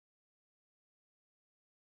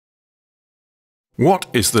What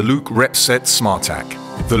is the LuK RepSet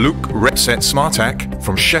SmartAC? The LuK RepSet SmartAC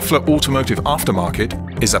from Schaeffler Automotive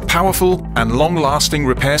Aftermarket is a powerful and long-lasting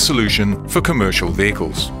repair solution for commercial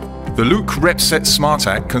vehicles. The LuK RepSet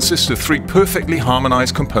SmartAC consists of three perfectly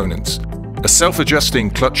harmonized components: a self-adjusting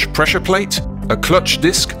clutch pressure plate, a clutch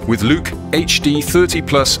disc with LuK HD 30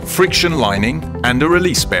 Plus friction lining, and a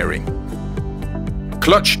release bearing.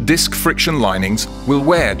 Clutch disc friction linings will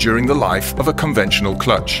wear during the life of a conventional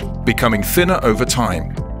clutch, becoming thinner over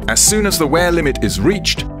time. As soon as the wear limit is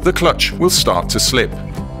reached, the clutch will start to slip.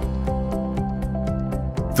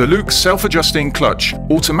 The LuK self-adjusting clutch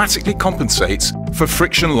automatically compensates for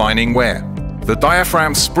friction lining wear. The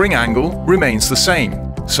diaphragm spring angle remains the same,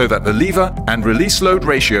 so that the lever and release load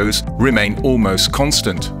ratios remain almost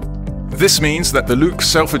constant. This means that the LuK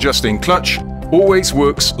self-adjusting clutch always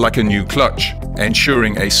works like a new clutch,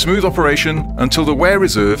 ensuring a smooth operation until the wear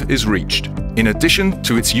reserve is reached. In addition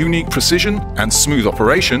to its unique precision and smooth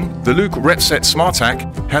operation, the LuK RepSet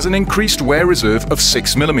SmartAC has an increased wear reserve of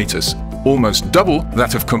 6 mm, almost double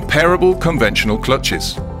that of comparable conventional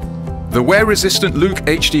clutches. The wear-resistant LuK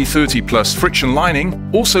HD 30 Plus friction lining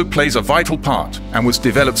also plays a vital part and was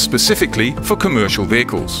developed specifically for commercial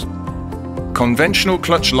vehicles. Conventional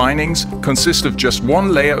clutch linings consist of just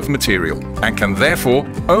one layer of material and can therefore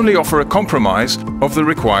only offer a compromise of the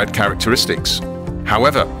required characteristics.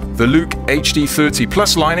 However, the LuK HD 30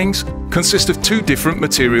 Plus linings consist of two different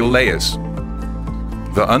material layers.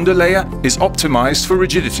 The underlayer is optimized for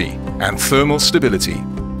rigidity and thermal stability,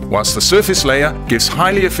 whilst the surface layer gives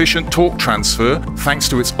highly efficient torque transfer thanks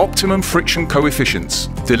to its optimum friction coefficients,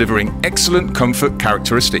 delivering excellent comfort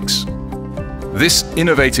characteristics. This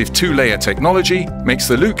innovative two-layer technology makes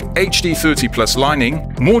the LuK HD 30 Plus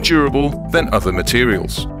lining more durable than other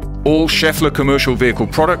materials. All Schaeffler commercial vehicle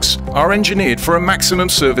products are engineered for a maximum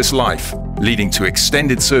service life, leading to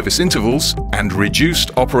extended service intervals and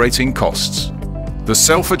reduced operating costs. The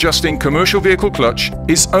self-adjusting commercial vehicle clutch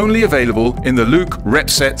is only available in the LuK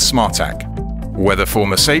RepSet SmartAC. Whether for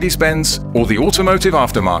Mercedes-Benz or the automotive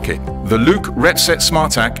aftermarket, the LuK RepSet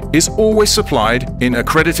SmartAC is always supplied in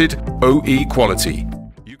accredited OE quality,